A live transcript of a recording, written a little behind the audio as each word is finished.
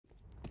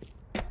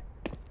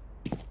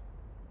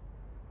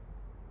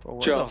Bro,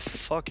 what Jump. the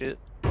fuck it?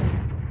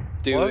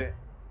 Do What? it.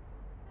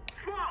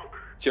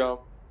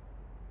 Jump.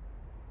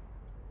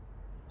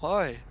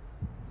 Why?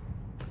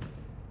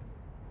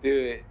 Do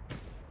it.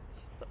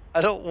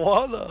 I don't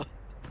wanna.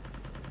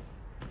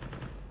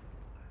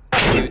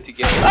 Do it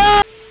together.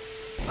 Ah!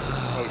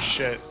 Oh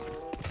shit.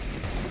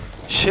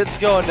 Shit's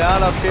going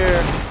down up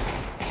here.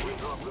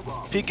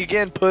 Peek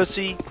again,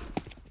 pussy.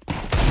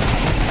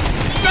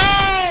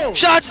 No!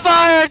 Shots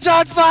fired!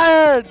 Shots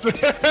fired!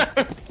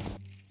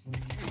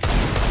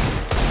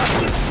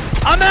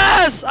 A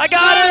mess! I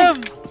got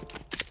him!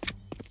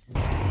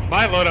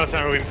 My loadout's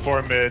not moving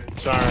 4 mid.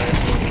 Sorry.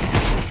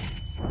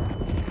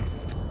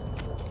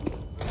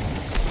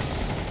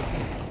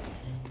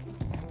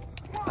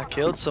 I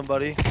killed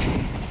somebody.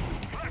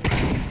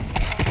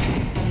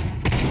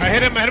 I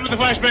hit him with the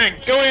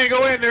flashbang.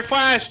 Go in, they're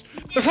flashed!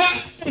 They're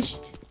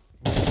flashed!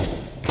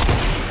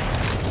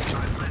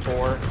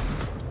 4.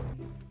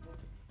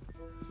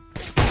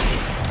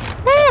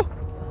 Woo!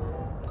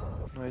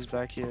 No, he's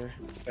back here.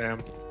 Damn.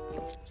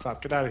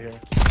 Stop, get out of here.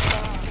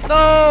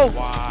 No!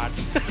 What?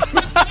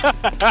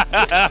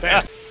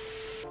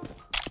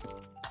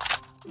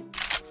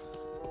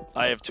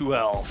 I have 2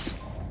 health.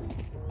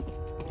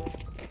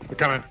 We're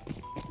coming.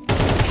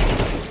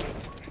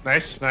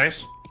 Nice,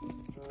 nice.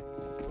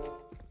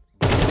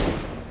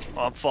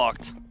 Oh, I'm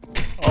fucked.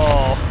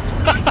 Oh.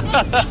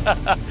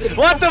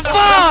 What the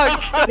fuck?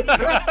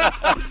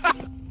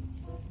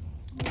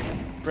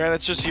 Grant,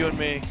 it's just you and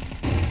me.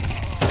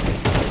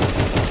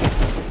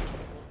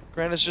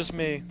 Grant, it's just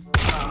me.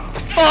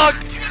 Fuck!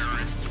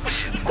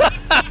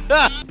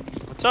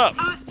 What's up?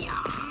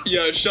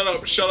 Yeah, shut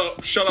up,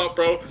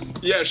 bro.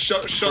 Yeah,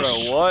 shut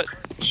Bro, what?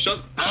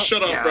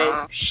 up,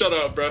 bro. Shut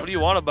up, bro. What do you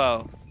want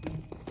about?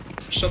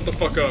 Shut the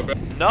fuck up, bro.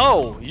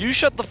 No, you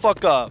shut the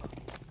fuck up.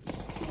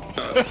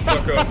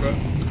 Fuck up, bro.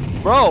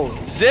 Bro,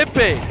 zip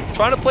it. I'm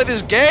trying to play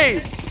this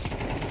game.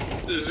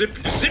 Zip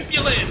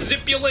your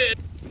lid.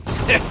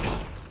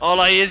 All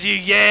I hear is you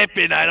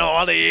yapping. I don't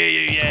want to hear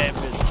you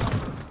yapping.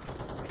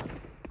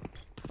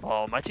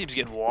 Oh, my team's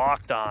getting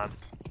walked on.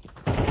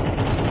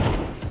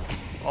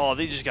 Oh,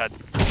 they just got.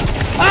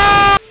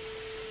 Ah!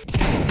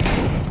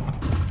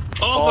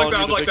 Oh, I'm to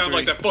the like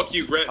victory. that. Fuck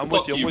you, Grant. I'm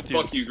Fuck with you.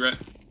 Fuck you, Grant.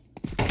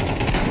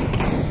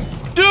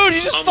 Dude,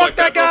 you just I'm fucked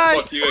like that guy.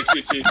 Bro. Fuck you,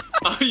 XCT.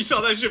 Oh, you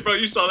saw that shit, bro.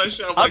 You saw that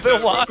shit. I'm I've like been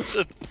that, bro.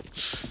 watching.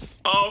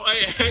 Oh,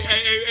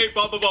 hey,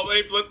 Bob.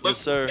 Hey, let's, Yes,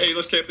 sir. Hey,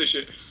 let's camp this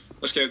shit.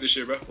 Let's camp this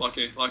shit, bro. Lock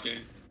in.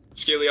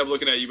 Scaly, I'm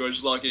looking at you, bro.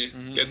 Just lock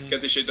in.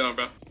 Get this shit done,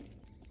 bro.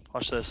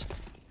 Watch this.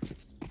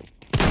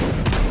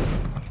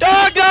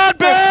 Dog down,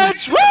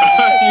 bitch! Woo!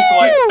 You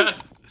like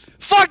that?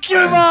 Fuck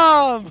your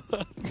mom!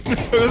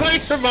 Was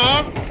that your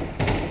mom?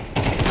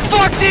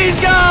 Fuck these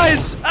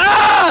guys!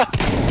 Ah!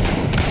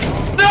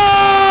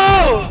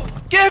 No!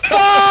 Get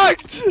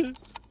fucked!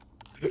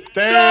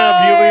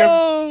 Damn, Helium.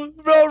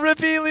 No! Bro, rip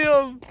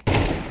Helium!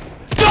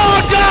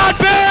 Dog down,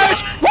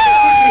 bitch!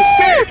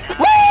 Woo!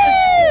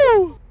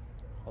 Woo!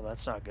 Well,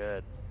 that's not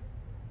good.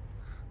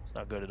 It's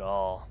not good at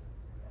all.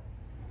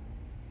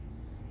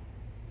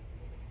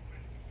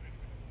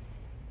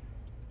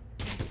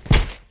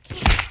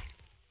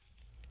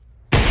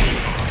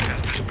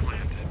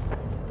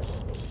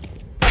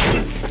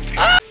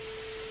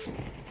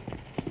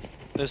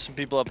 There's some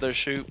people up there,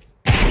 shoot.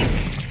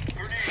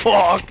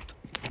 Fucked!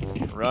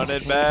 Run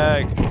it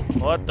back.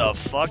 What the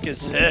fuck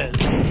is this?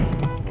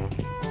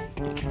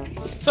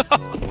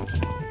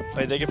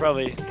 Wait, they could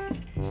probably...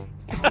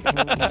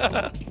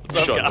 What's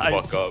up,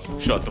 guys?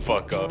 Shut the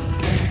fuck up.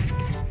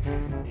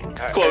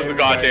 Close the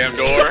goddamn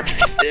door.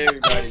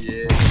 Everybody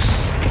is.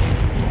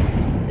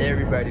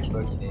 Everybody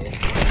fucking is.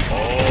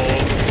 Oh.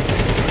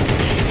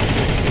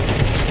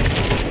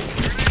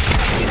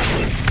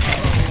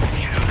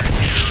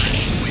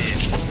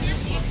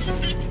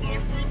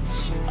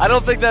 I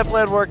don't think that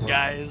plan worked,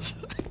 guys.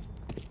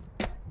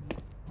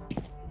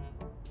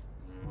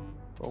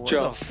 Bro, what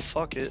Jump. the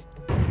fuck it?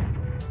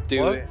 Do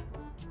What? it.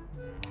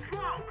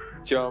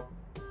 Jump.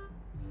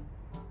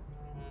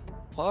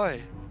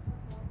 Why?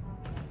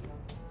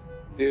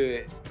 Do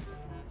it.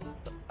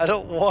 I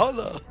don't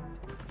wanna.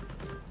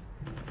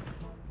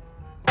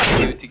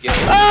 Do it together.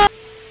 Ah!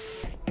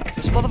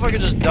 This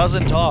motherfucker just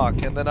doesn't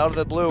talk, and then out of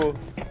the blue,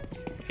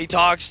 he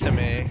talks to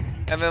me.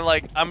 And then,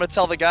 like, I'm gonna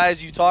tell the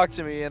guys you talk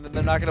to me, and then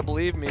they're not gonna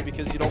believe me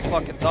because you don't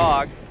fucking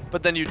talk.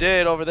 But then you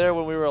did over there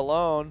when we were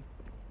alone.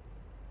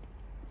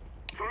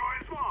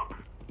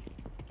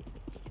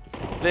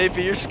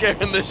 Baby, you're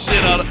scaring the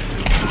shit out of.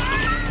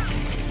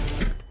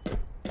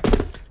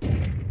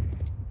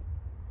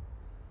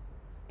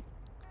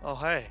 Oh,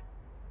 hey.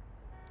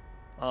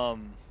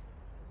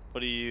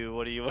 What are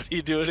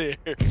you doing here?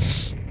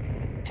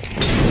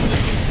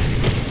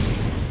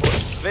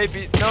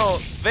 Vapey, no,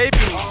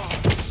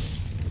 vapey.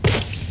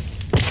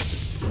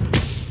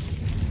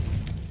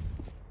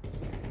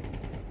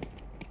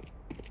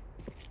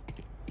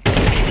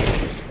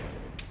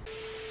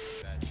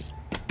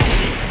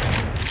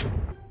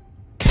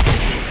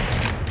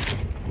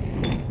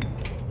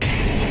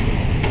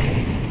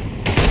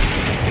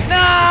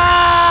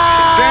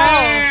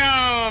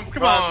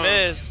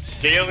 is.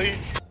 Scaly.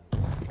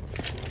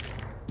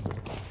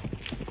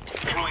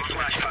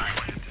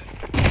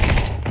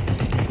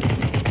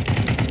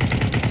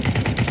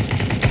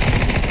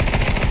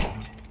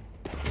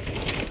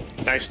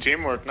 Nice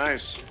teamwork,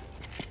 nice.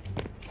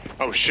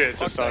 Oh shit,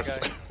 Fuck just that us.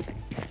 guy.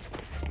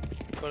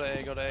 Go to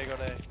A, go to A, go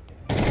to A.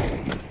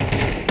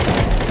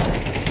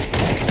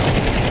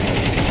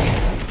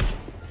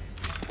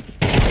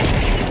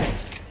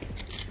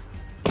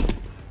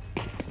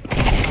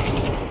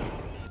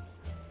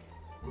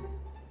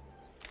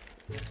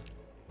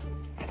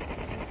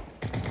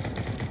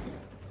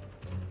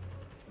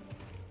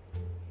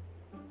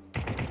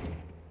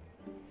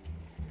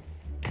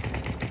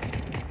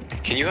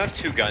 Can you have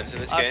 2 guns in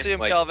this game? I see him,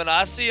 Like, Kelvin.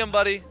 I see him,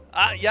 buddy.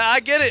 Yeah, I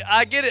get it.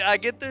 I get it. I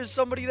get there's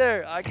somebody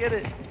there. I get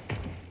it.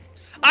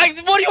 What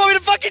do you want me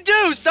to fucking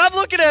do? Stop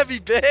looking at me,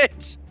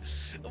 bitch.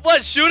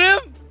 What, shoot him?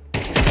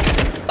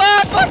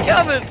 Ah, fuck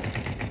Kelvin.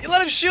 You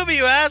let him shoot me,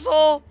 you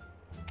asshole.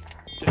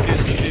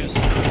 Defuse, defuse.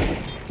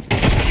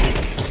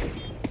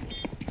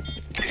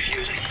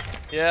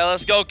 Yeah,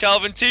 let's go,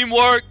 Kelvin.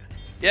 Teamwork.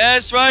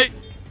 Yes, right.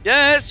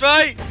 Yes,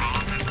 right.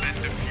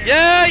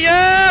 Yeah,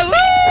 yeah. Woo!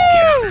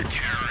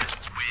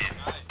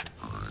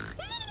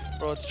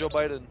 Bro, it's Joe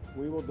Biden.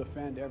 We will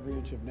defend every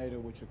inch of NATO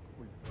which a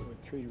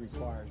treaty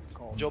requires.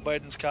 Joe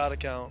Biden's COD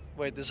account.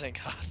 Wait, this ain't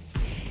COD.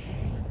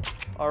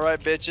 Alright,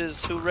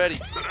 bitches. Who ready?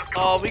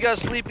 Oh, we got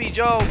Sleepy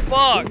Joe.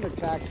 Fuck! Team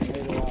attacks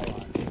NATO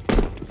allies.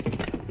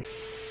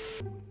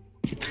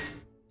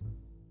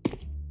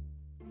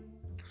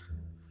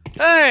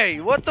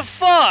 Hey, what the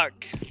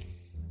fuck?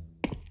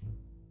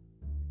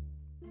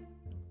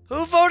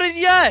 Who voted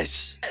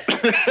yes?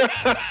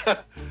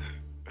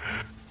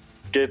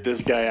 Get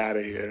this guy out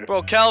of here.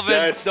 Bro, Calvin,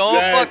 Yes, don't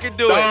yes, fucking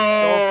do it. Don't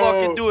no.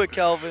 fucking do it,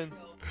 Calvin.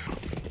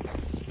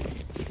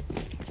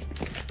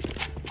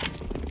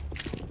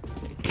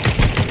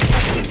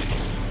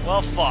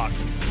 Well, fuck.